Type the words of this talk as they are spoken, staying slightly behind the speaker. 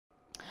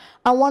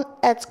And one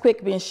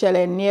earthquake being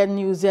shele near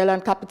New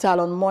Zealand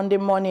capital on Monday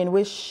morning,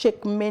 which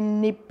shake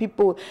many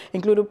people,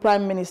 including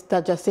Prime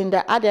Minister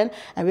Jacinda Ardern,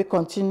 and we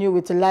continue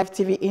with a live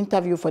TV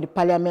interview for the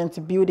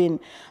Parliament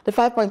building. The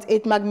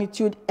 5.8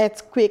 magnitude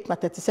earthquake,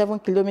 37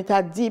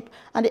 km deep,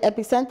 and the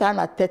epicenter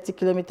na 30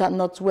 km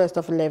northwest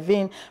of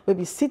Levin, will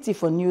be city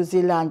for New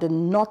Zealand, the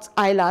North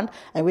Island,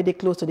 and where they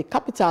close to the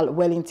capital,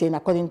 Wellington,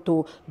 according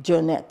to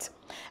Jonet.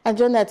 And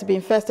Jonet being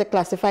first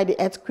classified the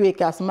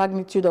earthquake as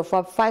magnitude of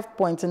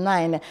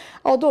 5.9,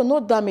 although no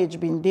damage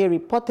been there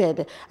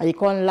reported, and it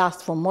can't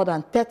last for more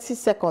than 30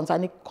 seconds,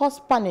 and it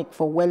caused panic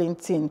for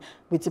Wellington,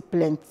 with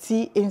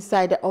plenty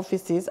inside the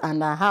offices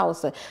and the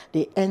house.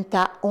 They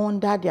enter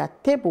under their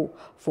table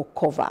for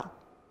cover.